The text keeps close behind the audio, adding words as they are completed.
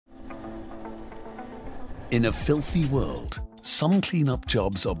In a filthy world, some clean-up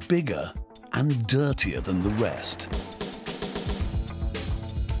jobs are bigger and dirtier than the rest.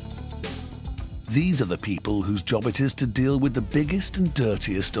 These are the people whose job it is to deal with the biggest and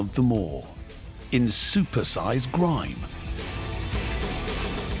dirtiest of them all, in SuperSize Grime.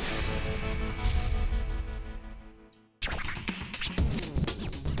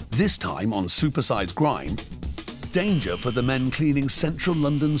 This time on SuperSize Grime, danger for the men cleaning central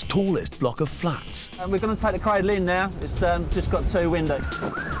London's tallest block of flats. We're going to take the cradle in now. It's just got 2 windows.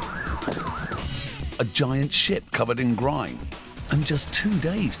 A giant ship covered in grime, and just 2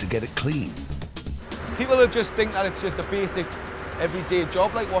 days to get it clean. People will just think that it's just a basic, everyday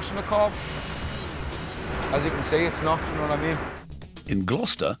job like washing a car. As you can see, it's not, you know what I mean? In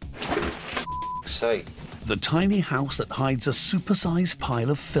Gloucester, the tiny house that hides a supersized pile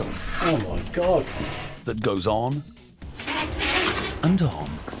of filth. Oh my God. That goes on and on.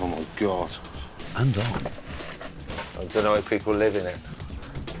 Oh my God. And on. I don't know how people live in it.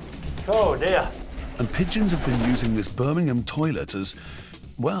 Oh dear. And pigeons have been using this Birmingham toilet as,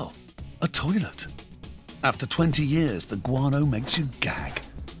 well, a toilet. After 20 years, the guano makes you gag.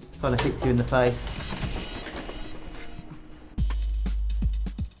 Trying to hit you in the face.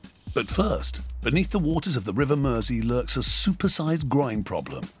 But first, beneath the waters of the River Mersey lurks a supersized grime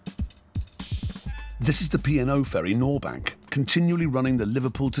problem. This is the P&O ferry Norbank, continually running the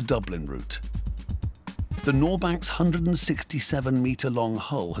Liverpool to Dublin route. The Norbank's 167-metre-long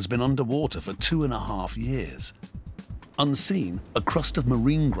hull has been underwater for 2.5 years. Unseen, a crust of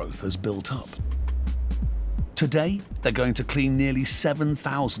marine growth has built up. Today, they're going to clean nearly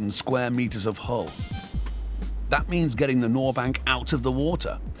 7,000 square metres of hull. That means getting the Norbank out of the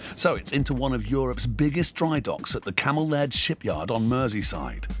water, so it's into one of Europe's biggest dry docks at the Camel Laird shipyard on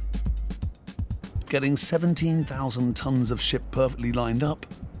Merseyside. Getting 17,000 tonnes of ship perfectly lined up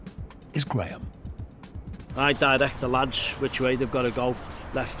is Graham. I direct the lads which way they've got to go,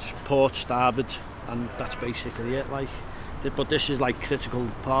 left, port, starboard, and that's basically it. But this is like critical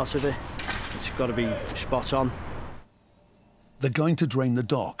part of it. It's got to be spot on. They're going to drain the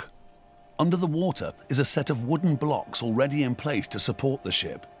dock. Under the water is a set of wooden blocks already in place to support the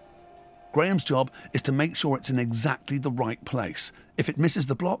ship. Graham's job is to make sure it's in exactly the right place. If it misses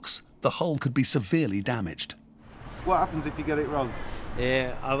the blocks, the hull could be severely damaged. What happens if you get it wrong?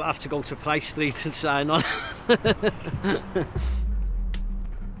 Yeah, I'll have to go to Price Street and sign on.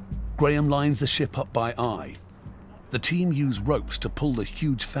 Graham lines the ship up by eye. The team use ropes to pull the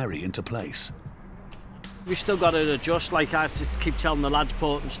huge ferry into place. We still got to adjust, I have to keep telling the lads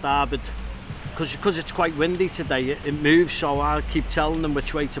port and starboard, because it's quite windy today, it moves, so I keep telling them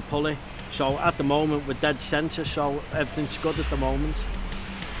which way to pull it. So at the moment we're dead centre, so everything's good at the moment.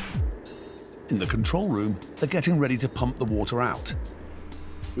 In the control room, they're getting ready to pump the water out.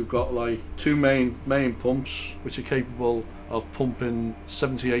 We've got 2 main pumps which are capable of pumping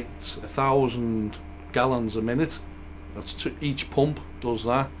 78,000 gallons a minute. That's each pump does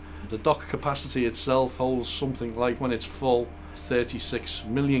that. The dock capacity itself holds something like, when it's full, 36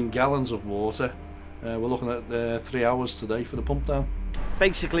 million gallons of water. We're looking at 3 hours today for the pump down.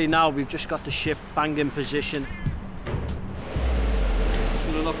 Basically now we've just got the ship bang in position. Just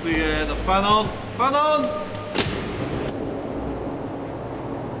gonna knock the fan on. Fan on!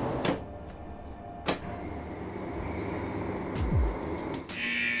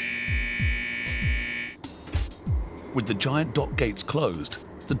 With the giant dock gates closed,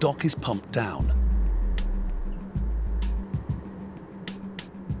 the dock is pumped down.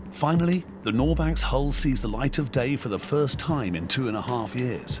 Finally, the Norbank's hull sees the light of day for the first time in 2.5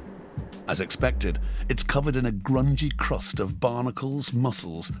 years. As expected, it's covered in a grungy crust of barnacles,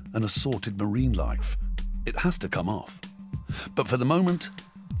 mussels, and assorted marine life. It has to come off. But for the moment,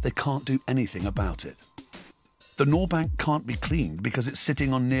 they can't do anything about it. The Norbank can't be cleaned because it's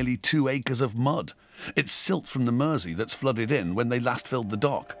sitting on nearly 2 acres of mud. It's silt from the Mersey that's flooded in when they last filled the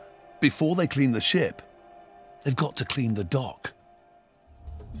dock. Before they clean the ship, they've got to clean the dock.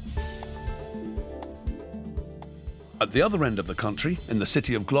 At the other end of the country, in the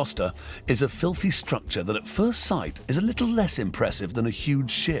city of Gloucester, is a filthy structure that at first sight is a little less impressive than a huge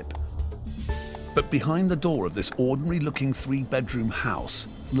ship. But behind the door of this ordinary-looking 3-bedroom house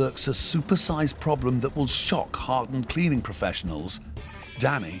lurks a supersized problem that will shock hardened cleaning professionals,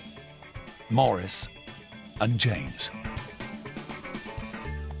 Danny, Morris, and James.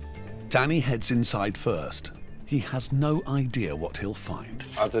 Danny heads inside first. He has no idea what he'll find.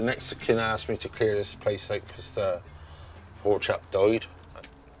 The next of kin asked me to clear this place out because the poor chap died.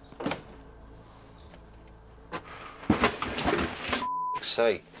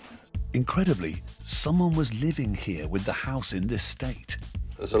 Sake. Incredibly, someone was living here with the house in this state.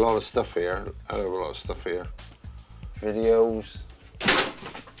 There's a lot of stuff here, a hell of a lot of stuff here. Videos,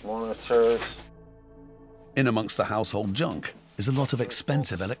 monitors. In amongst the household junk is a lot of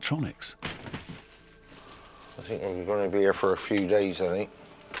expensive electronics. I think we're going to be here for a few days, I think.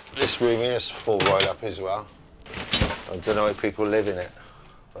 This room here is full right up as well. I don't know how people live in it,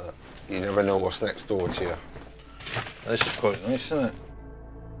 but you never know what's next door to you. This is quite nice, isn't it?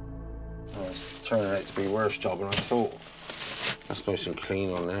 Oh, it's turning out to be a worse job than I thought. That's nice and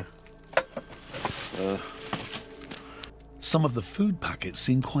clean on there. Some of the food packets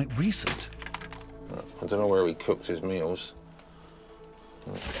seem quite recent. I don't know where he cooked his meals.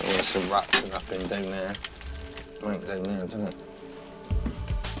 There's some rats and nothing down there. Right down there, doesn't it?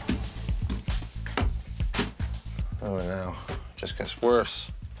 Oh, now, just gets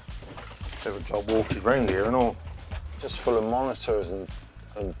worse. Bit of a job walking around here and all. Just full of monitors and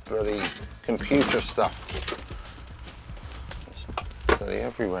bloody computer stuff. It's bloody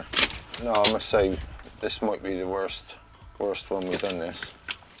everywhere. No, I must say, this might be the worst one we've done this.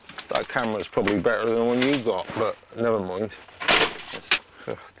 That camera's probably better than the one you got, but never mind.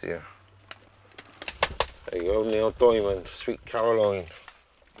 Oh dear. There you go, Neil Diamond, Sweet Caroline.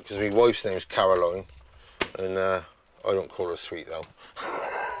 Because my wife's name's Caroline, and I don't call her sweet though.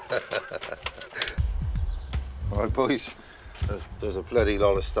 All right, boys. There's a bloody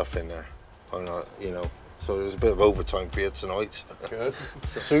lot of stuff in there, and you know. So there's a bit of overtime for you tonight. Good.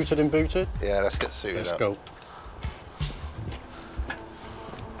 Suited and booted? Yeah, let's get suited up. Let's go.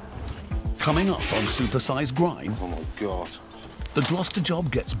 Coming up on SuperSize Grime, Oh my God. the Gloucester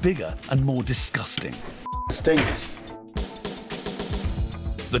job gets bigger and more disgusting. Stinks.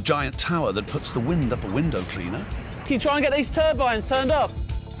 The giant tower that puts the wind up a window cleaner, Can you try and get these turbines turned off?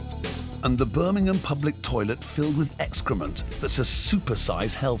 and the Birmingham public toilet filled with excrement that's a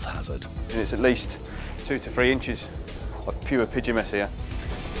supersize health hazard. It's at least 2 to 3 inches of pure pigeon mess here.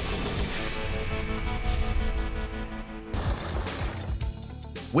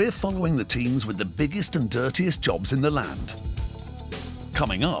 We're following the teams with the biggest and dirtiest jobs in the land.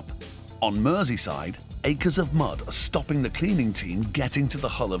 Coming up, on Merseyside, acres of mud are stopping the cleaning team getting to the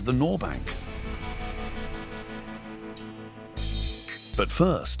hull of the Norbank. But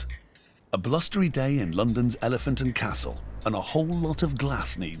first, a blustery day in London's Elephant and Castle, and a whole lot of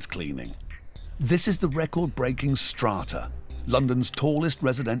glass needs cleaning. This is the record-breaking Strata, London's tallest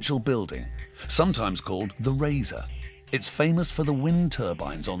residential building, sometimes called the Razor. It's famous for the wind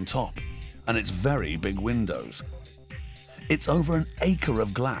turbines on top and its very big windows. It's over an acre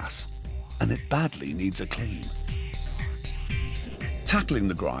of glass, and it badly needs a clean. Tackling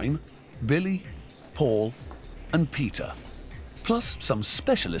the grime, Billy, Paul and Peter, plus some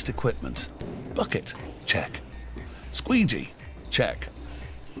specialist equipment. Bucket, check. Squeegee, check.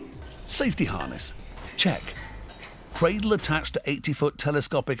 Safety harness, check. Cradle attached to 80-foot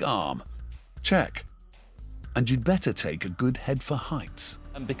telescopic arm, check. And you'd better take a good head for heights.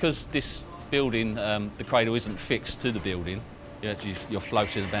 And because this building, the cradle isn't fixed to the building, you're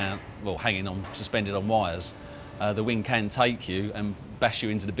floating about, well, hanging on, suspended on wires, the wind can take you and bash you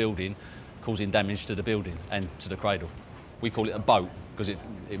into the building, causing damage to the building and to the cradle. We call it a boat because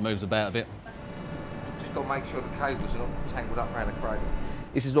it moves about a bit. Just got to make sure the cables are not tangled up around the cradle.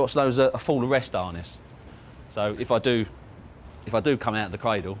 This is what's known as a full arrest harness. So if I do come out of the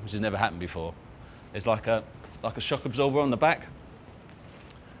cradle, which has never happened before, there's like a shock absorber on the back,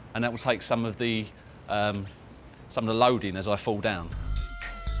 and that will take some of the loading as I fall down.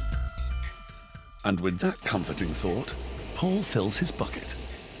 And with that comforting thought, Paul fills his bucket.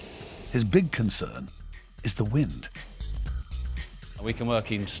 His big concern is the wind. We can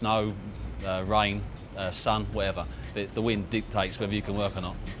work in snow, rain, sun, whatever. The wind dictates whether you can work or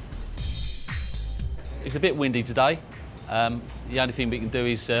not. It's a bit windy today. The only thing we can do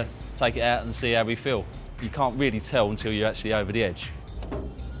is take it out and see how we feel. You can't really tell until you're actually over the edge.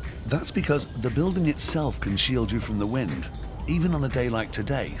 That's because the building itself can shield you from the wind. Even on a day like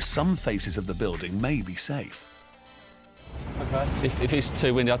today, some faces of the building may be safe. Okay. If it's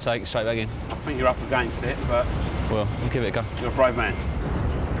too windy, I'll take it straight back in. I think you're up against it, but Well, we'll give it a go. you're a brave man.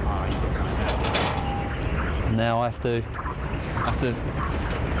 Now I have to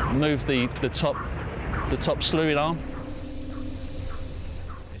move the top slewing arm.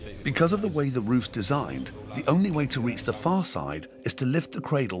 Because of the way the roof's designed, the only way to reach the far side is to lift the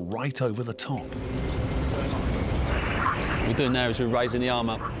cradle right over the top. What we're doing now is we're raising the arm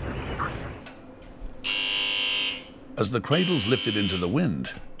up. As the cradle's lifted into the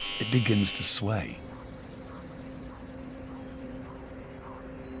wind, it begins to sway.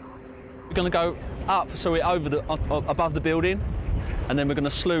 We're going to go up, so we're above the building, and then we're going to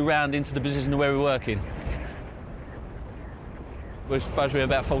slew round into the position where we're working. We're supposed to be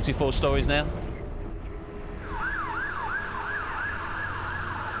about 44 stories now.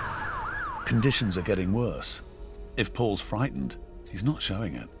 Conditions are getting worse. If Paul's frightened, he's not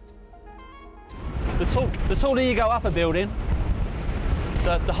showing it. The taller you go up a building,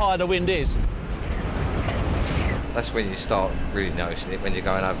 the higher the wind is. That's when you start really noticing it, when you're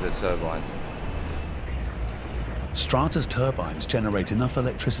going over the turbines. Strata's turbines generate enough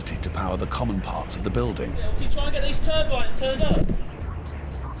electricity to power the common parts of the building. Yeah, we can try and get these turbines turned up.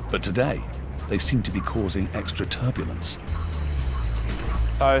 But today, they seem to be causing extra turbulence.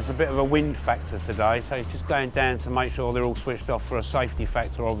 So it's a bit of a wind factor today, so it's just going down to make sure they're all switched off for a safety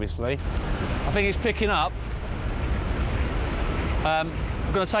factor, obviously. I think it's picking up. I'm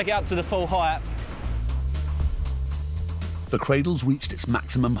going to take it up to the full height. The cradle's reached its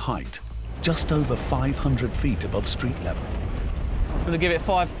maximum height, just over 500 feet above street level. I'm going to give it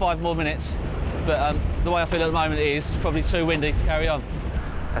five more minutes, but the way I feel at the moment is it's probably too windy to carry on.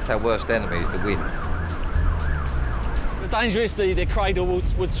 That's our worst enemy, is the wind. The danger is the cradle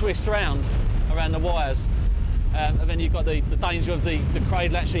would twist around the wires, and then you've got the danger of the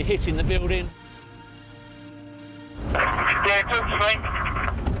cradle actually hitting the building.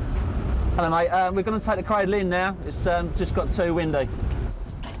 Hello mate, we're going to take the cradle in now. It's just got too windy.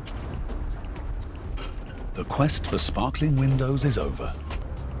 The quest for sparkling windows is over,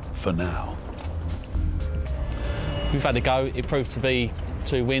 for now. We've had a go, it proved to be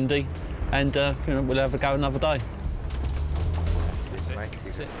too windy, and we'll have a go another day.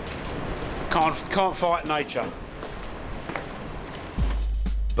 That's it. Can't fight nature.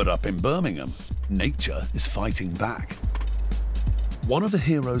 But up in Birmingham, nature is fighting back. One of the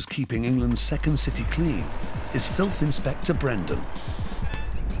heroes keeping England's second city clean is Filth Inspector Brendan.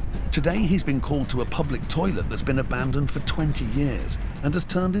 Today he's been called to a public toilet that's been abandoned for 20 years and has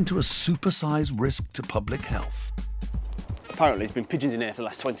turned into a super-sized risk to public health. Apparently there's been pigeons in here for the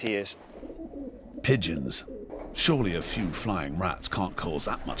last 20 years. Pigeons. Surely a few flying rats can't cause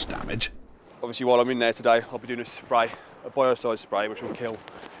that much damage. Obviously while I'm in there today, I'll be doing a spray, a biocide spray, which will kill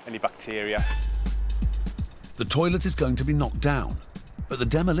any bacteria. The toilet is going to be knocked down, but the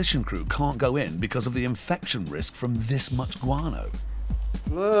demolition crew can't go in because of the infection risk from this much guano.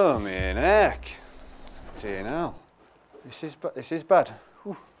 Blooming heck. Dear now. This is bad.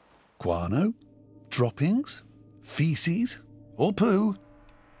 Whew. Guano? Droppings? Feces? Or poo?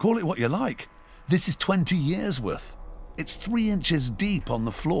 Call it what you like. This is 20 years worth. It's 3 inches deep on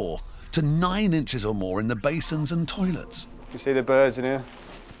the floor to 9 inches or more in the basins and toilets. You see the birds in here?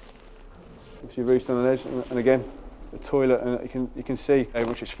 Obviously roost on the ledge, and again, the toilet, and you can see how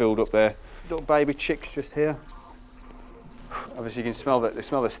much it's filled up there. Little baby chicks just here. Obviously you can smell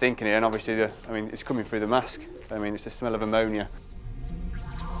the stink in here, and obviously it's coming through the mask. I mean, it's the smell of ammonia.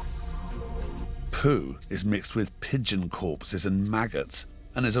 Poo is mixed with pigeon corpses and maggots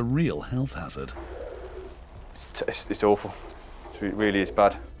and is a real health hazard. It's awful. It really is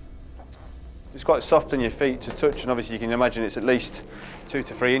bad. It's quite soft on your feet to touch, and obviously you can imagine it's at least 2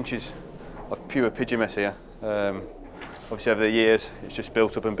 to 3 inches of pure pigeon mess here. Obviously over the years it's just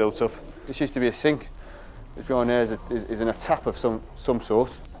built up and built up. This used to be a sink. This behind there is in a tap of some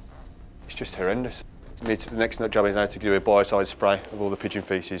sort. It's just horrendous. The next job is now to do a biocide spray of all the pigeon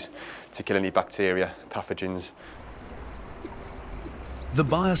faeces to kill any bacteria, pathogens. The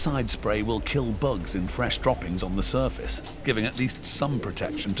biocide spray will kill bugs in fresh droppings on the surface, giving at least some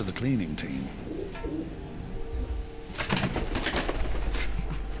protection to the cleaning team.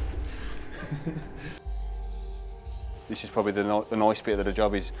 This is probably the nice bit of the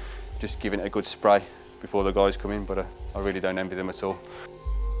job, is just giving it a good spray before the guys come in, but I really don't envy them at all.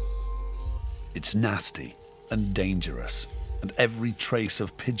 It's nasty and dangerous, and every trace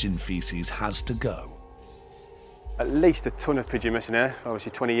of pigeon feces has to go. At least a ton of pigeon mess in here,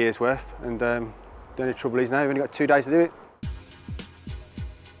 obviously 20 years worth, and the only trouble is now we've only got 2 days to do it.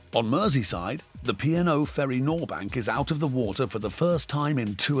 On Merseyside, the P&O ferry Norbank is out of the water for the first time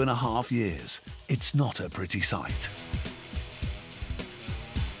in 2.5 years. It's not a pretty sight.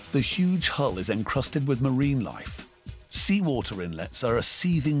 The huge hull is encrusted with marine life. Seawater inlets are a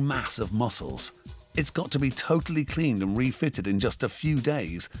seething mass of mussels. It's got to be totally cleaned and refitted in just a few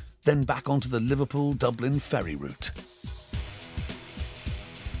days, then back onto the Liverpool-Dublin ferry route.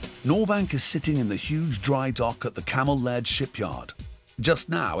 Norbank is sitting in the huge dry dock at the Camel Laird shipyard. Just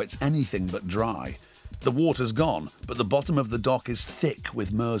now, it's anything but dry. The water's gone, but the bottom of the dock is thick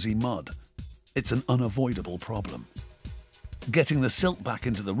with Mersey mud. It's an unavoidable problem. Getting the silt back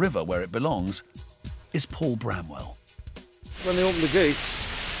into the river where it belongs is Paul Bramwell. When they open the gates,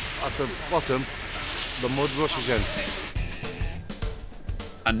 at the bottom, the mud rushes in.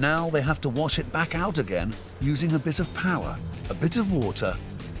 And now they have to wash it back out again using a bit of power a bit of water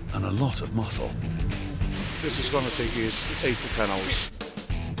and a lot of muscle. This is going to take you 8 to 10 hours.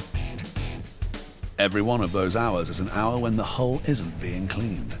 Every one of those hours is an hour when the hull isn't being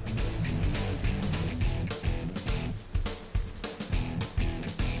cleaned.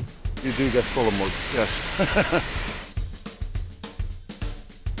 You do get full of mud, yes.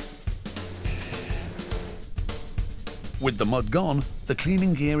 With the mud gone, the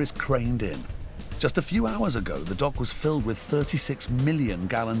cleaning gear is craned in. Just a few hours ago, the dock was filled with 36 million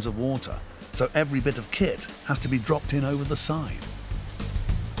gallons of water, so every bit of kit has to be dropped in over the side.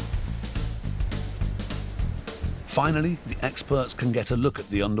 Finally, the experts can get a look at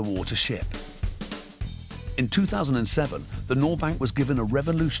the underwater ship. In 2007, the Norbank was given a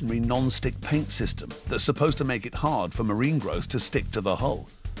revolutionary non-stick paint system that's supposed to make it hard for marine growth to stick to the hull.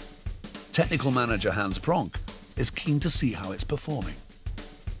 Technical manager Hans Pronk is keen to see how it's performing.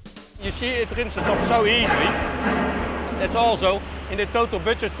 You see it rims it off so easily. It's also, in the total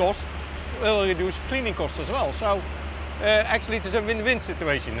budget cost, will reduce cleaning costs as well. So actually it is a win-win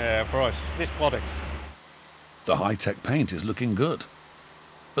situation for us, this product. The high-tech paint is looking good.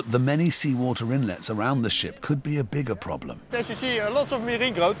 But the many seawater inlets around the ship could be a bigger problem. As you see, lots of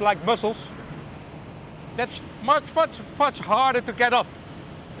marine growth, like mussels, that's much harder to get off.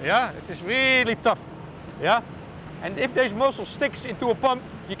 Yeah, it is really tough. Yeah, and if those mussels sticks into a pump,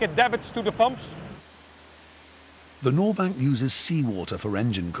 you get damage to the pumps. The Norbank uses seawater for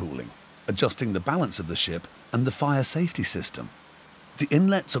engine cooling, adjusting the balance of the ship and the fire safety system. The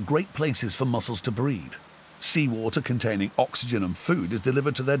inlets are great places for mussels to breed. Seawater containing oxygen and food is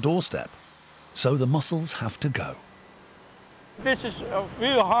delivered to their doorstep, so the mussels have to go. This is a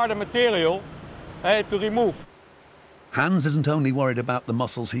real harder material to remove. Hans isn't only worried about the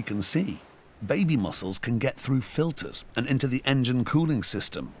mussels he can see. Baby mussels can get through filters and into the engine cooling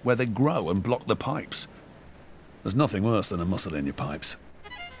system, where they grow and block the pipes. There's nothing worse than a mussel in your pipes.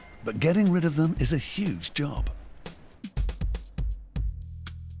 But getting rid of them is a huge job.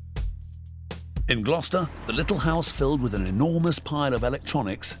 In Gloucester, the little house filled with an enormous pile of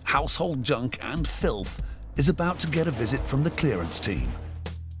electronics, household junk and filth is about to get a visit from the clearance team.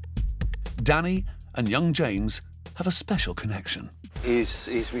 Danny and young James have a special connection. He's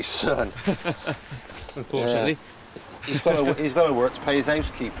my son. Unfortunately. Yeah. He's got to work to pay his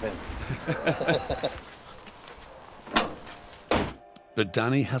housekeeping. But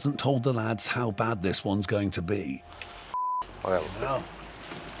Danny hasn't told the lads how bad this one's going to be. Well, no.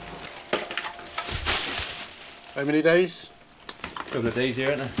 How many days? A couple of days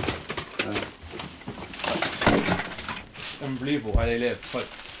here, isn't there? Unbelievable how they live. But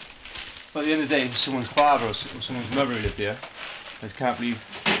at the end of the day, it's someone's father or someone's mother who lived here. I just can't believe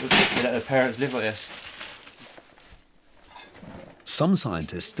they let their parents live like this. Some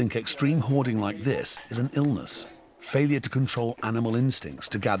scientists think extreme hoarding like this is an illness, failure to control animal instincts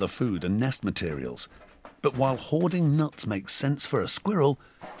to gather food and nest materials. But while hoarding nuts makes sense for a squirrel,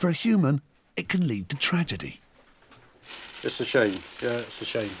 for a human, it can lead to tragedy. It's a shame, yeah, it's a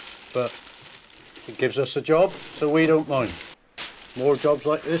shame. But it gives us a job, so we don't mind. More jobs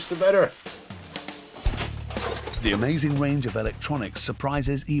like this, the better. The amazing range of electronics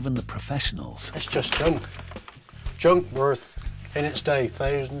surprises even the professionals. It's just junk. Junk worth, in its day,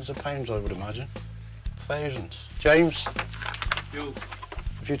 thousands of pounds, I would imagine. Thousands. James,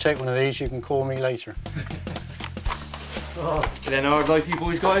 if you take one of these, you can call me later. Oh, is it an hard life you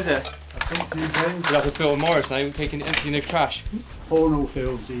boys got, is it? I think you can. You'll have to Phil Morris now, emptying the trash. Porno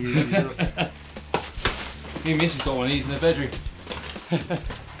films are usually. Me and Mrs. got one of these in the bedroom.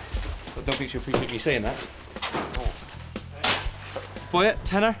 But don't think she'll appreciate me saying that. Boy,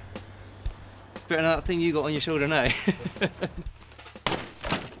 tenner. Better than that thing you got on your shoulder now.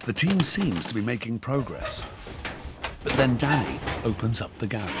 The team seems to be making progress. But then Danny opens up the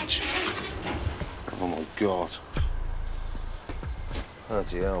garage. oh my God.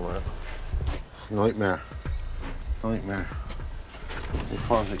 Bloody hell, man. Nightmare. Nightmare. As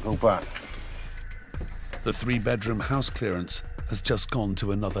far as it go back. The 3-bedroom house clearance has just gone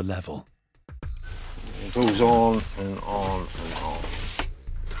to another level. It goes on and on and on.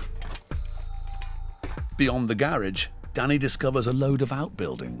 Beyond the garage, Danny discovers a load of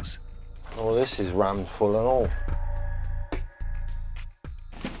outbuildings. Oh, this is rammed full and all.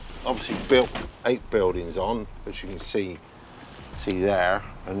 Obviously built 8 buildings on, which you can see there,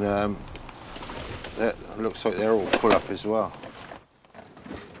 and it looks like they're all full up as well.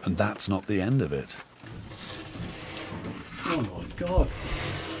 And that's not the end of it. Oh my God.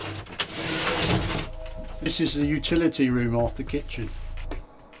 This is the utility room off the kitchen.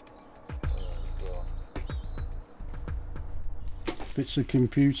 Bits of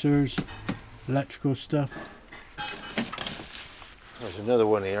computers, electrical stuff. There's another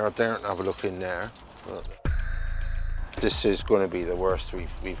one here. I daren't have a look in there. But this is going to be the worst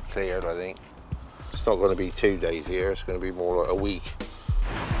we've cleared, I think. It's not going to be 2 days here. It's going to be more like a week.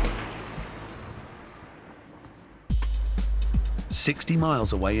 60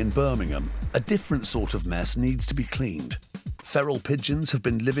 miles away in Birmingham, a different sort of mess needs to be cleaned. Feral pigeons have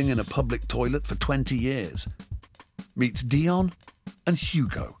been living in a public toilet for 20 years. Meets Dion and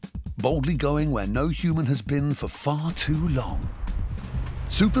Hugo, boldly going where no human has been for far too long.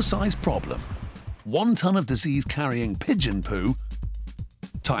 SuperSize problem. 1 ton of disease-carrying pigeon poo.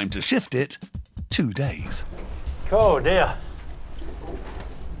 Time to shift it 2 days. Oh dear.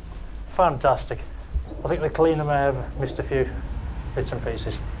 Fantastic. I think the cleaner may have missed a few bits and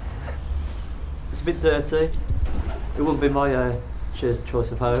pieces. It's a bit dirty. It wouldn't be my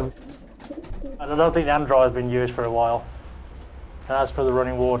choice of home. And I don't think the hand dryer has been used for a while. And as for the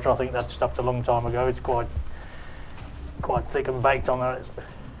running water, I think that stopped a long time ago. It's quite thick and baked on there. It's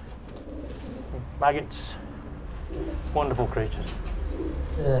maggots, wonderful creatures.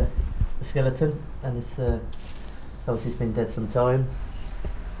 A skeleton, and it's obviously been dead some time.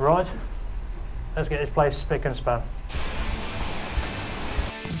 Right, let's get this place spick and span.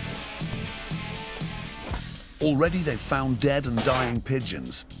 Already they've found dead and dying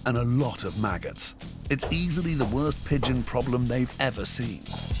pigeons and a lot of maggots. It's easily the worst pigeon problem they've ever seen.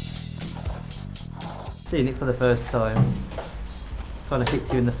 Seeing it for the first time kind of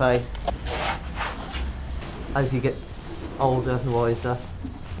hits you in the face. As you get older and wiser,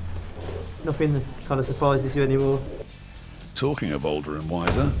 nothing kind of surprises you anymore. Talking of older and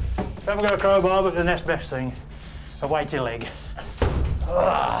wiser. Haven't got a crowbar, but the next best thing, a weighty leg.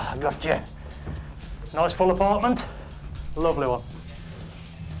 Ah, got you. Nice full apartment, lovely one.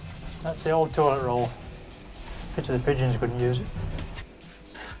 That's the old toilet roll. Picture the pigeons couldn't use it.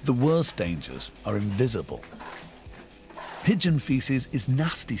 The worst dangers are invisible. Pigeon feces is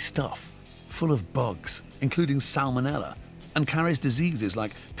nasty stuff, full of bugs, including salmonella, and carries diseases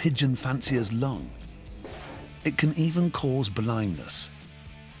like pigeon fancier's lung. It can even cause blindness.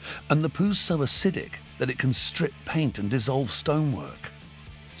 And the poo's so acidic that it can strip paint and dissolve stonework.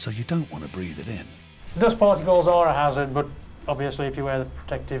 So you don't want to breathe it in. Dust particles are a hazard, but obviously if you wear the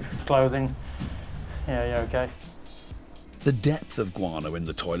protective clothing, yeah, you're okay. The depth of guano in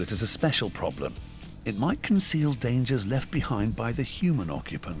the toilet is a special problem. It might conceal dangers left behind by the human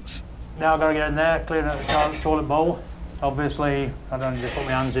occupants. Now I've got to get in there, clearing out the toilet bowl. Obviously, I don't just put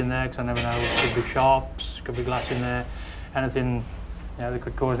my hands in there because I never know. It could be sharps, could be glass in there, anything that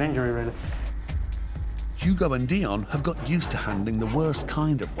could cause an injury, really. Hugo and Dion have got used to handling the worst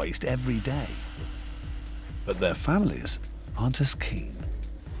kind of waste every day. But their families aren't as keen.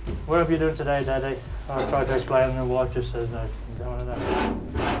 What have you done today, Daddy? I tried to explain and the wife just says no, you don't want to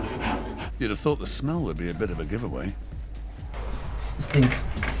know. You'd have thought the smell would be a bit of a giveaway. Stinks.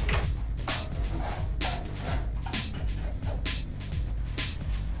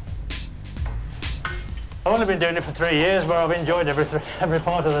 I've only been doing it for 3 years, but I've enjoyed every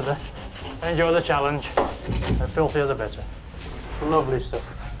part of the day. I enjoy the challenge. The filthier the better. Lovely stuff.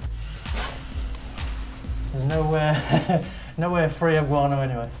 There's nowhere free of guano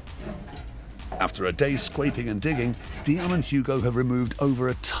anyway. After a day scraping and digging, Dion and Hugo have removed over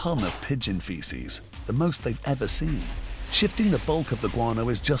a ton of pigeon feces, the most they've ever seen. Shifting the bulk of the guano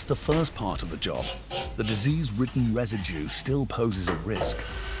is just the first part of the job. The disease-ridden residue still poses a risk.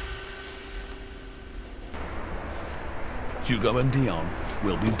 Hugo and Dion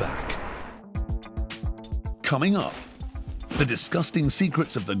will be back. Coming up, the disgusting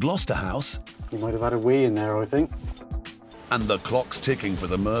secrets of the Gloucester house. You might have had a wee in there, I think. And the clock's ticking for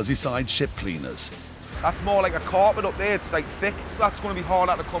the Merseyside ship cleaners. That's more like a carpet up there, it's like thick. That's going to be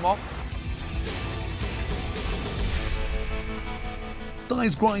harder to come off.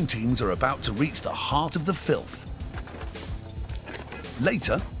 SuperSize Grime teams are about to reach the heart of the filth.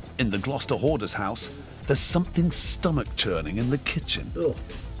 Later, in the Gloucester hoarder's house, there's something stomach-churning in the kitchen. Ugh.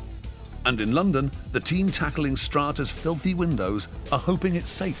 And in London, the team tackling Strata's filthy windows are hoping it's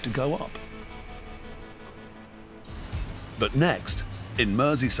safe to go up. But next, in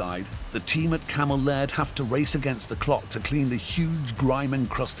Merseyside, the team at Camel Laird have to race against the clock to clean the huge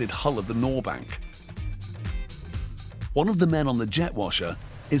grime-encrusted hull of the Norbank. One of the men on the jet washer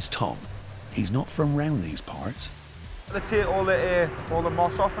is Tom. He's not from round these parts. They take all the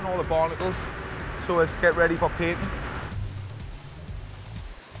moss off and all the barnacles, so it's get ready for painting.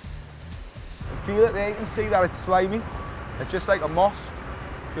 You feel it there, you can see that it's slimy. It's just like a moss.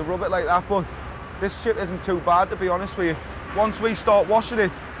 You rub it like that, but this shit isn't too bad, to be honest with you. Once we start washing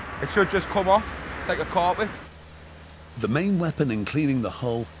it, it should just come off. It's like a carpet. The main weapon in cleaning the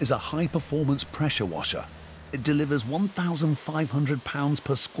hull is a high-performance pressure washer. it delivers 1,500 pounds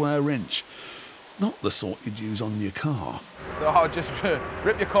per square inch. Not the sort you'd use on your car. Oh, just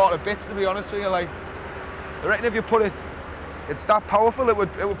rip your car to bits, to be honest with you. Like, I reckon if you put it, it's that powerful, it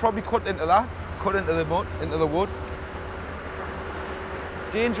would probably cut into that, cut into the mud, into the wood.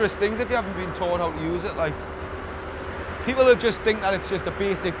 Dangerous things if you haven't been taught how to use it. Like, people will just think that it's just a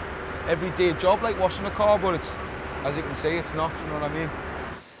basic, everyday job like washing a car, but it's, as you can see, it's not, you know what I mean?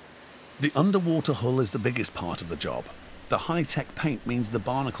 The underwater hull is the biggest part of the job. The high-tech paint means the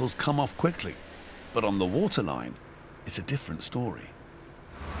barnacles come off quickly. But on the waterline, it's a different story.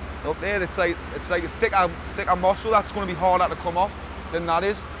 Up there, it's like a thicker moss, so that's going to be harder to come off than that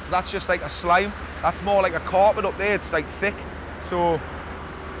is. That's just like a slime. That's more like a carpet up there, it's like thick. So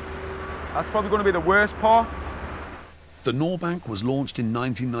that's probably going to be the worst part. The Norbank was launched in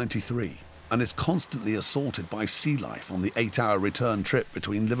 1993 and is constantly assaulted by sea life on the 8-hour return trip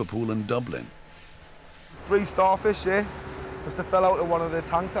between Liverpool and Dublin. 3 starfish, yeah, just fell out of one of the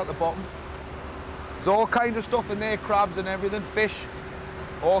tanks at the bottom. There's all kinds of stuff in there, crabs and everything, fish,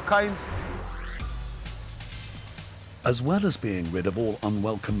 all kinds. As well as being rid of all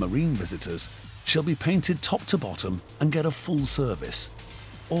unwelcome marine visitors, she'll be painted top to bottom and get a full service,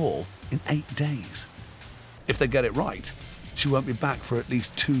 all in 8 days. If they get it right, she won't be back for at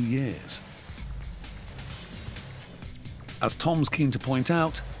least 2 years. As Tom's keen to point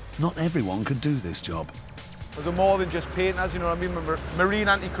out, not everyone could do this job. There's more than just painters, you know what I mean? We're marine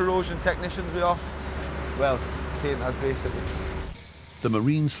anti-corrosion technicians, we are. Well, painters basically. The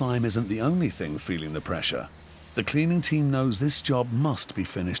marine slime isn't the only thing feeling the pressure. The cleaning team knows this job must be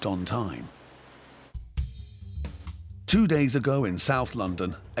finished on time. 2 days ago in South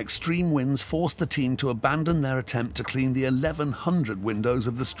London, extreme winds forced the team to abandon their attempt to clean the 1,100 windows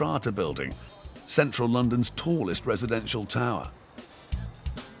of the Strata building, central London's tallest residential tower.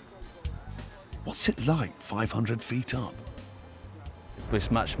 What's it like 500 feet up?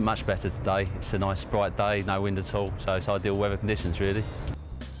 It's much better today. It's a nice bright day, no wind at all, so it's ideal weather conditions really.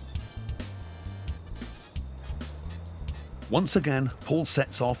 Once again, Paul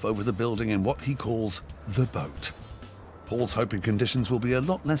sets off over the building in what he calls the boat. Paul's hoping conditions will be a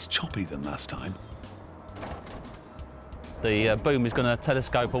lot less choppy than last time. The boom is going to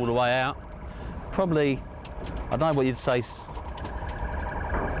telescope all the way out. Probably, I don't know what you'd say,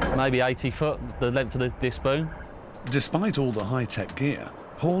 maybe 80 foot, the length of this boom. Despite all the high-tech gear,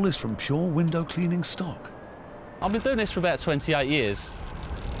 Paul is from pure window cleaning stock. I've been doing this for about 28 years,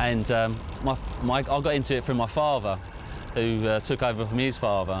 and I got into it from my father, who took over from his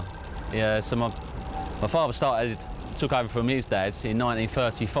father. Yeah, so my father took over from his dad in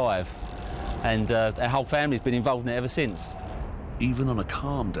 1935, and our whole family's been involved in it ever since. Even on a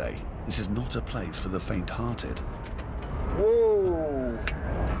calm day, this is not a place for the faint-hearted. Whoa!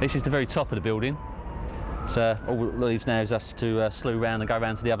 This is the very top of the building, so all it leaves now is us to slew round and go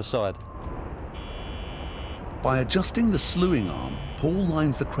round to the other side. By adjusting the slewing arm, Paul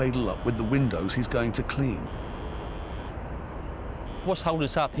lines the cradle up with the windows he's going to clean. What's holding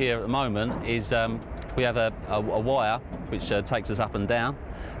us up here at the moment is we have a wire which takes us up and down,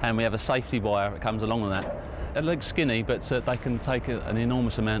 and we have a safety wire that comes along with that. It looks skinny, but they can take an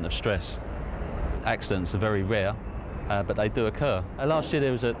enormous amount of stress. Accidents are very rare, but they do occur. Last year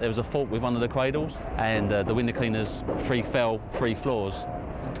there was a fault with one of the cradles, and the window cleaners fell 3 floors.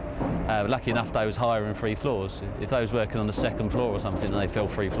 Lucky enough they was higher than 3 floors. If they was working on the 2nd floor or something and they fell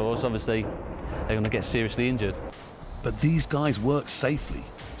 3 floors, obviously they're going to get seriously injured. But these guys work safely,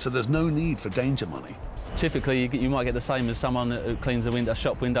 so there's no need for danger money. Typically you might get the same as someone who cleans a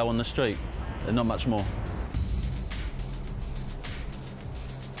shop window on the street, and not much more.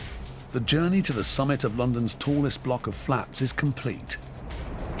 The journey to the summit of London's tallest block of flats is complete.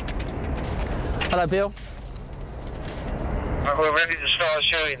 Hello, Bill. We're ready to start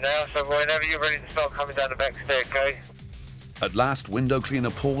shooting now, so whenever you're ready to start coming down the back staircase. At last, window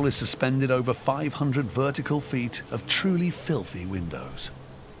cleaner Paul is suspended over 500 vertical feet of truly filthy windows.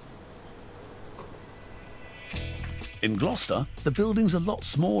 In Gloucester, the building's a lot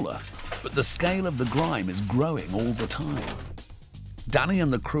smaller, but the scale of the grime is growing all the time. Danny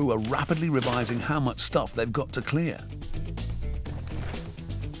and the crew are rapidly revising how much stuff they've got to clear.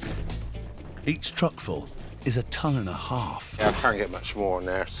 Each truckful is 1.5 tons. Yeah, I can't get much more in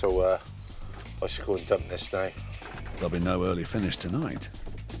there, so I should go and dump this now. There'll be no early finish tonight.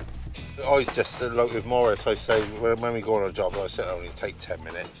 I just, like with Morris, I say, when we go on a job, I say, only take 10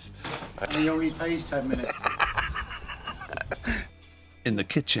 minutes. And he only pays 10 minutes. In the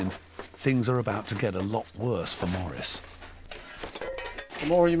kitchen, things are about to get a lot worse for Morris. The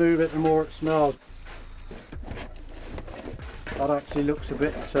more you move it, the more it smells. That actually looks a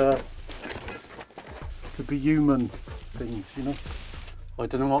bit could be human things, you know. I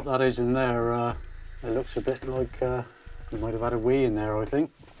don't know what that is in there. It looks a bit like we might have had a wee in there, I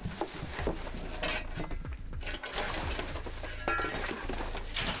think.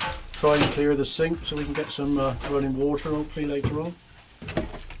 Try and clear the sink so we can get some running water hopefully later on.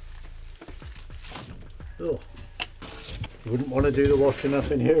 Oh, you wouldn't want to do the washing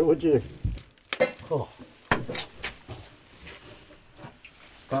up in here, would you? Oh.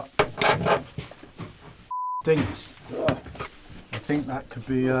 That stinks. Oh. I think that could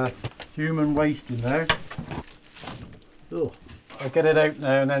be human waste in there. Oh. I'll get it out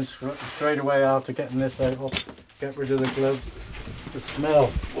now and then straight away after getting this out, I'll get rid of the gloves. The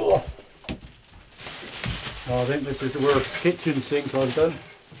smell. Oh. I think this is the worst kitchen sink I've done.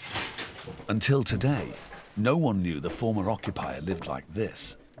 Until today, no one knew the former occupier lived like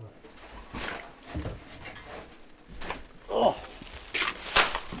this. Oh.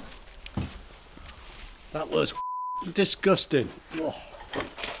 That was disgusting. Oh.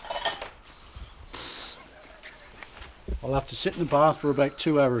 I'll have to sit in the bath for about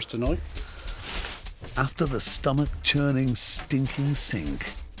 2 hours tonight. After the stomach-churning, stinking sink,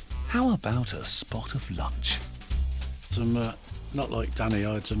 how about a spot of lunch? Some, not like Danny,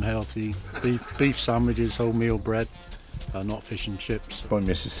 I had some healthy beef sandwiches, wholemeal bread, not fish and chips. My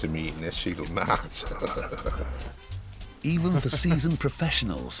missus is eating this, she'll go mad. Even for seasoned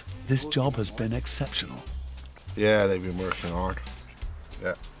professionals, this job has been exceptional. Yeah, they've been working hard.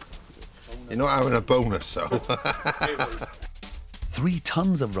 Yeah. You're not having a bonus, though. 3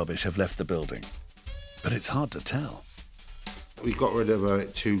 tons of rubbish have left the building, but it's hard to tell. We got rid of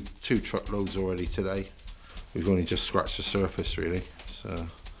about two truckloads already today. We've only just scratched the surface, really, so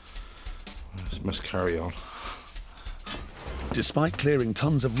this must carry on. Despite clearing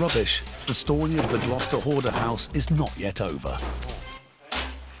tons of rubbish, the story of the Gloucester hoarder house is not yet over.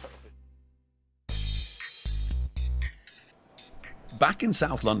 Back in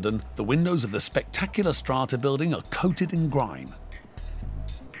South London, the windows of the spectacular Strata building are coated in grime.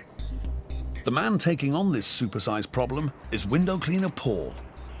 The man taking on this supersize problem is window cleaner Paul,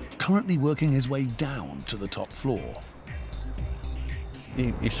 currently working his way down to the top floor.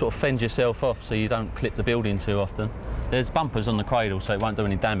 You sort of fend yourself off so you don't clip the building too often. There's bumpers on the cradle so it won't do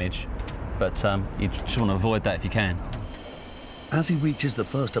any damage, but you just want to avoid that if you can. As he reaches the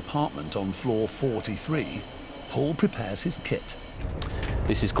first apartment on floor 43, Paul prepares his kit.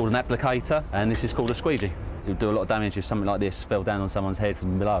 This is called an applicator and this is called a squeegee. It would do a lot of damage if something like this fell down on someone's head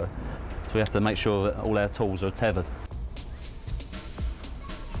from below. So we have to make sure that all our tools are tethered.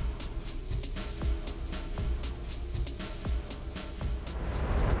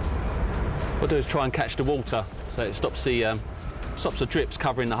 What we'll do is try and catch the water so it stops the drips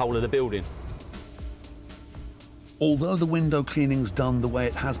covering the whole of the building. Although the window cleaning's done the way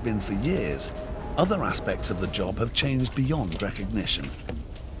it has been for years, other aspects of the job have changed beyond recognition.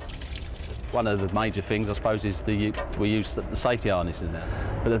 One of the major things, I suppose, is we use the safety harnesses now.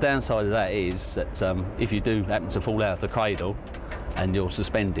 But the downside of that is that if you do happen to fall out of the cradle and you're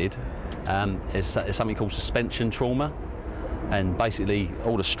suspended, there's something called suspension trauma. And basically,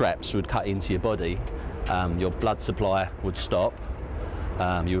 all the straps would cut into your body, your blood supply would stop,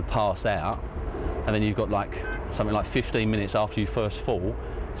 you would pass out, and then you've got something like 15 minutes after you first fall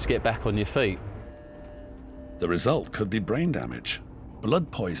to get back on your feet. The result could be brain damage,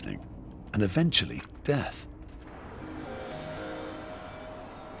 blood poisoning, and eventually death.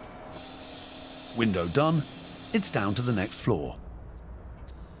 Window done, it's down to the next floor.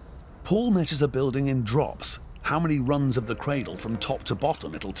 Paul measures a building in drops, how many runs of the cradle from top to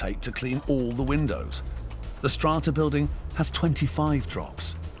bottom it'll take to clean all the windows. The Strata building has 25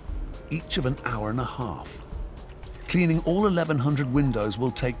 drops, each of an hour and a half. Cleaning all 1,100 windows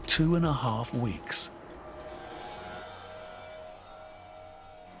will take 2.5 weeks.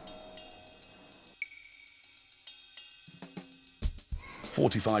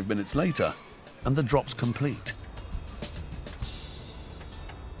 "45 minutes later, and the drop's complete.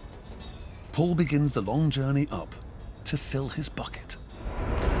 Paul begins the long journey up to fill his bucket.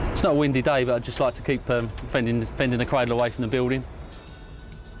 It's not a windy day, but I'd just like to keep fending the cradle away from the building.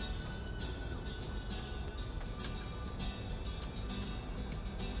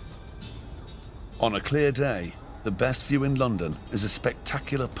 On a clear day, the best view in London is a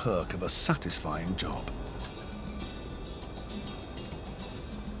spectacular perk of a satisfying job.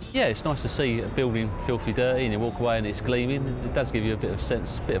 Yeah, it's nice to see a building filthy dirty and you walk away and it's gleaming. It does give you a bit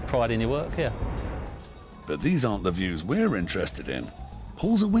of pride in your work, yeah. But these aren't the views we're interested in.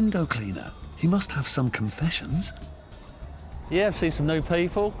 Paul's a window cleaner. He must have some confessions. Yeah, I've seen some new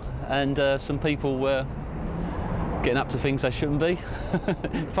people and some people getting up to things they shouldn't be.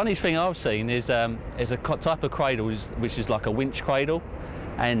 Funniest thing I've seen is a type of cradle which is like a winch cradle,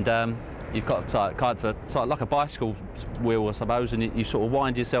 and you've got it's like a bicycle wheel, I suppose, and you sort of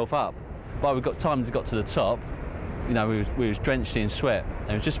wind yourself up. By the time we got to the top, you know, we was drenched in sweat, and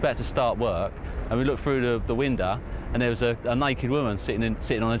we was just about to start work, and we looked through the window, and there was a naked woman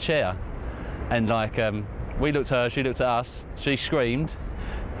sitting on a chair, and like we looked at her, she looked at us, she screamed,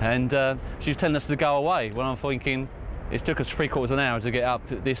 and she was telling us to go away. When I'm thinking, it took us 3/4 of an hour to get up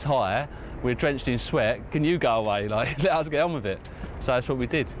this high, we're drenched in sweat, can you go away? Like, let us get on with it. So that's what we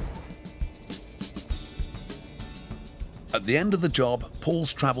did. At the end of the job,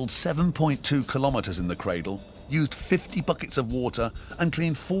 Paul's travelled 7.2 kilometres in the cradle, used 50 buckets of water and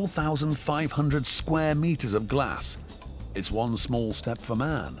cleaned 4,500 square metres of glass. It's one small step for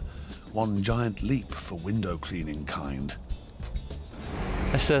man, one giant leap for window cleaning kind.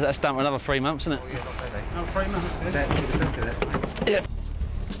 That's done for another 3 months, isn't it? Oh, 3 months, good. Yep.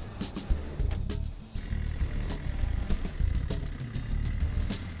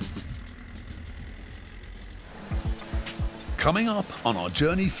 Coming up on our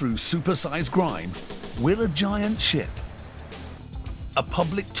journey through SuperSize Grime, will a giant ship, a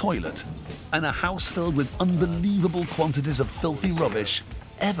public toilet, and a house filled with unbelievable quantities of filthy rubbish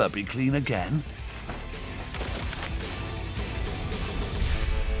ever be clean again?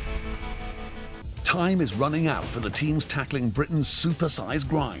 Time is running out for the teams tackling Britain's SuperSize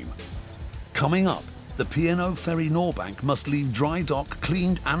Grime. Coming up, the P&O Ferry Norbank must leave dry dock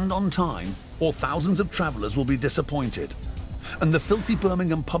cleaned and on time, or thousands of travellers will be disappointed. And the filthy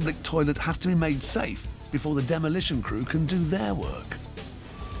Birmingham public toilet has to be made safe before the demolition crew can do their work.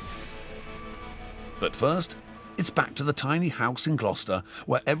 But first, it's back to the tiny house in Gloucester,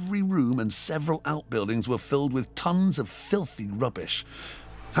 where every room and several outbuildings were filled with tons of filthy rubbish.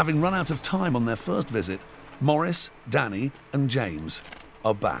 Having run out of time on their first visit, Maurice, Danny and James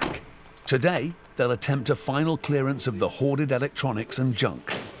are back. Today, they'll attempt a final clearance of the hoarded electronics and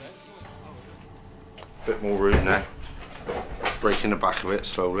junk. Bit more room now. Breaking the back of it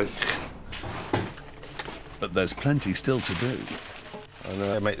slowly. But there's plenty still to do.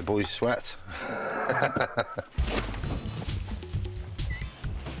 And make the boys sweat.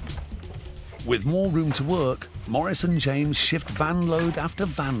 With more room to work, Maurice and James shift van load after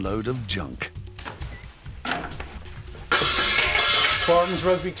van load of junk. Spartans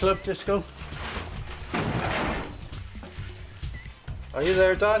Rugby Club Disco. Are you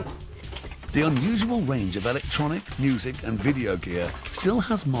there, Dan? The unusual range of electronic, music and video gear still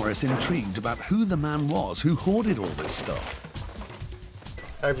has Maurice intrigued about who the man was who hoarded all this stuff.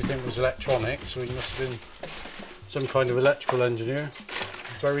 Everything was electronic, so he must have been some kind of electrical engineer.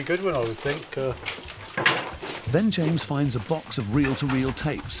 Very good one, I would think. Then James finds a box of reel-to-reel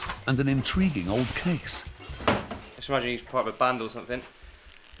tapes and an intriguing old case. Just imagine he's part of a band or something.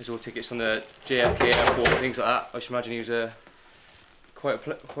 There's all tickets from the JFK airport, things like that. I just imagine he was quite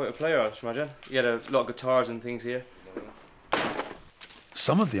a player, I just imagine. He had a lot of guitars and things here.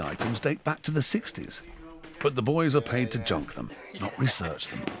 Some of the items date back to the 60s, but the boys are paid to junk them, not research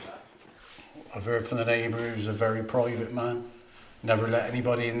them. I've heard from the neighbour who's a very private man. Never let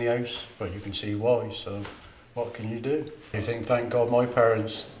anybody in the house, but you can see why, so what can you do? You think, thank God my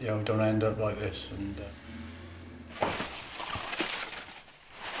parents, you know, don't end up like this. And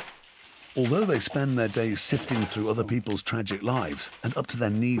Although they spend their days sifting through other people's tragic lives and up to their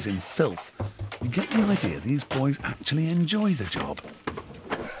knees in filth, you get the idea these boys actually enjoy the job.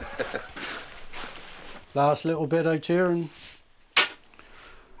 Last little bit out here and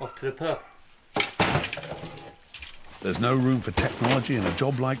off to the pub. There's no room for technology in a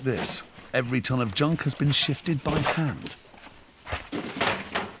job like this. Every ton of junk has been shifted by hand.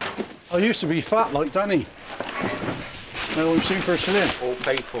 I used to be fat like Danny. Now I'm super slim. All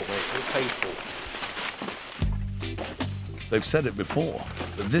paid for, mate. All paid for. They've said it before,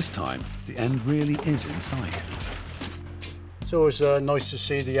 but this time the end really is in sight. It's always nice to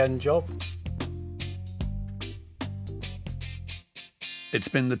see the end job. It's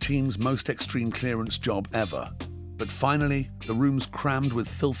been the team's most extreme clearance job ever, but finally the rooms crammed with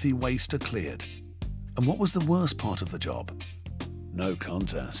filthy waste are cleared. And what was the worst part of the job? No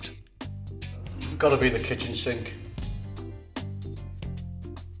contest. Got to be the kitchen sink.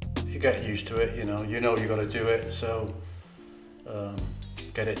 You get used to it, you know you got to do it, so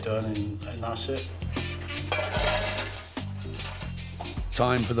get it done and that's it.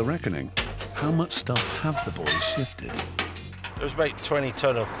 Time for the reckoning. How much stuff have the boys shifted? There was about 20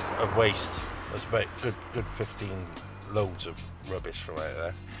 tonne of waste. There's about good 15 loads of rubbish from out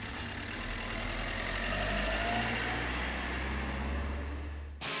there.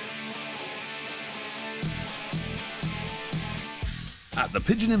 At the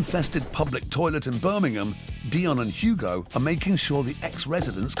pigeon-infested public toilet in Birmingham, Dion and Hugo are making sure the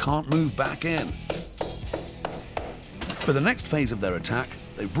ex-residents can't move back in. For the next phase of their attack,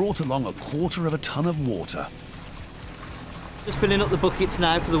 they brought along 1/4 ton of water. Just filling up the buckets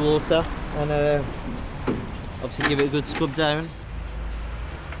now for the water and obviously give it a good scrub down.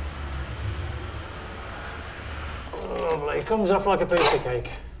 Lovely, it comes off like a piece of cake.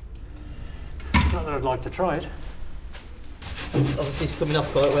 Not that I'd like to try it. Obviously it's coming off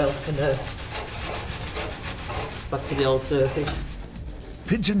quite well and back to the old surface.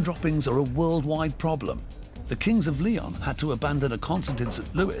 Pigeon droppings are a worldwide problem. The Kings of Leon had to abandon a concert in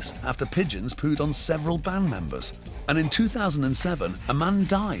St. Louis after pigeons pooed on several band members. And in 2007, a man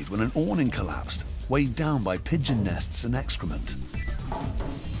died when an awning collapsed, weighed down by pigeon nests and excrement.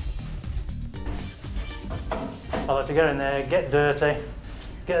 I like to get in there, get dirty,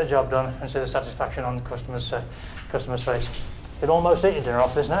 get the job done, and see the satisfaction on the customer's face. They'd almost eat your dinner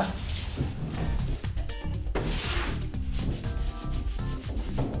off this now.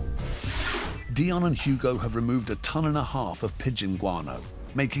 Dion and Hugo have removed 1.5 tons of pigeon guano,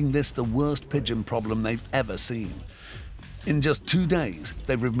 making this the worst pigeon problem they've ever seen. In just 2 days,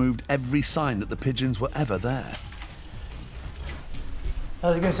 they've removed every sign that the pigeons were ever there.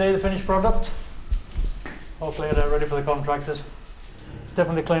 As you can see, the finished product, all cleared out, ready for the contractors. It's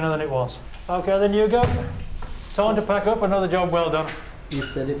definitely cleaner than it was. Okay then, Hugo, time to pack up. Another job well done. You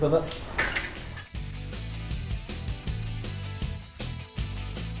said it, brother.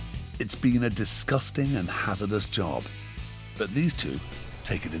 It's been a disgusting and hazardous job, but these two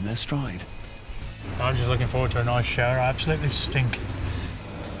take it in their stride. I'm just looking forward to a nice shower. I absolutely stink.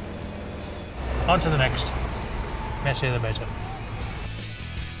 On to the next. Messier the better.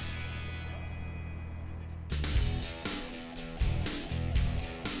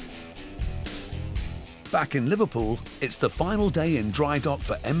 Back in Liverpool, it's the final day in dry dock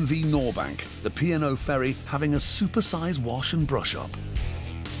for MV Norbank, the P&O ferry having a super-size wash and brush up.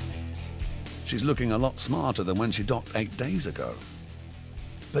 She's looking a lot smarter than when she docked 8 days ago.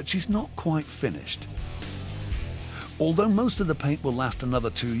 But she's not quite finished. Although most of the paint will last another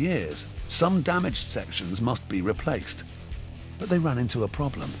 2 years, some damaged sections must be replaced. But they ran into a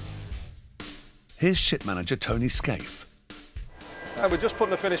problem. Here's ship manager Tony Scaife. We're just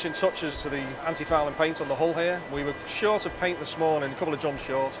putting the finishing touches to the anti-fouling paint on the hull here. We were short of paint this morning, a couple of jumps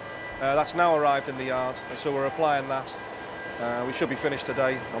short. That's now arrived in the yard, and so we're applying that. We should be finished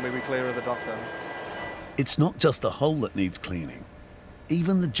today, and we'll be clear of the dock then. It's not just the hull that needs cleaning.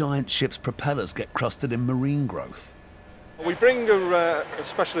 Even the giant ship's propellers get crusted in marine growth. We bring a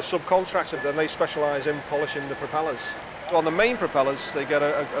specialist subcontractor, and they specialise in polishing the propellers. On the main propellers, they get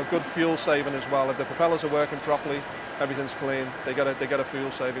a good fuel saving as well. If the propellers are working properly, everything's clean, they get a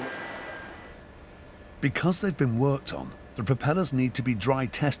fuel saving. Because they've been worked on, the propellers need to be dry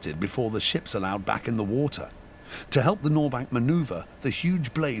tested before the ship's allowed back in the water. To help the Norbank manoeuvre, the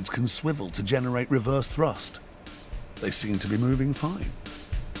huge blades can swivel to generate reverse thrust. They seem to be moving fine.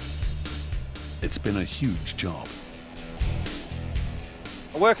 It's been a huge job.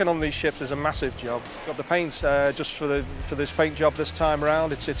 Working on these ships is a massive job. Got the paint just for this paint job this time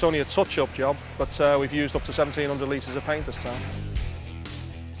around. It's only a touch-up job, but we've used up to 1,700 litres of paint this time.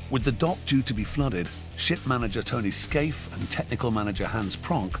 With the dock due to be flooded, ship manager Tony Scaife and technical manager Hans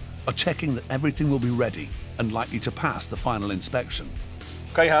Pronk are checking that everything will be ready and likely to pass the final inspection.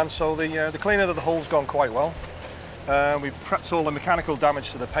 Okay, Hans, so the cleaning of the hull's gone quite well. We've prepped all the mechanical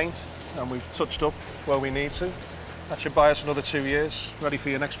damage to the paint, and we've touched up where we need to. That should buy us another 2 years, ready for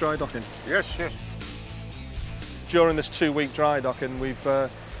your next dry docking. Yes, yes. During this 2-week dry docking, we've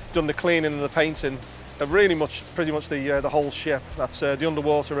done the cleaning and the painting of pretty much the whole ship. That's the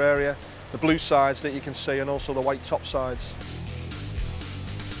underwater area, the blue sides that you can see, and also the white top sides.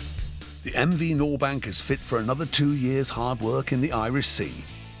 The MV Norbank is fit for another 2 years' hard work in the Irish Sea.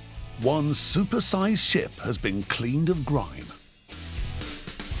 One super-sized ship has been cleaned of grime.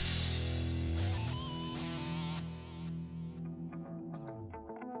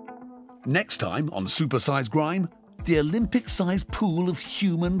 Next time on SuperSize Grime, the Olympic-sized pool of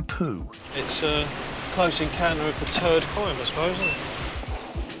human poo. It's a close encounter of the turd kind, I suppose, isn't it?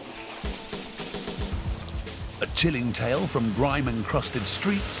 A chilling tale from grime-encrusted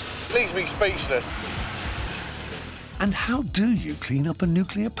streets. Leaves me speechless. And how do you clean up a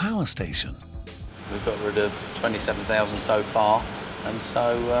nuclear power station? We've got rid of 27,000 so far, and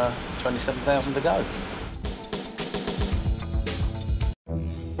so 27,000 to go.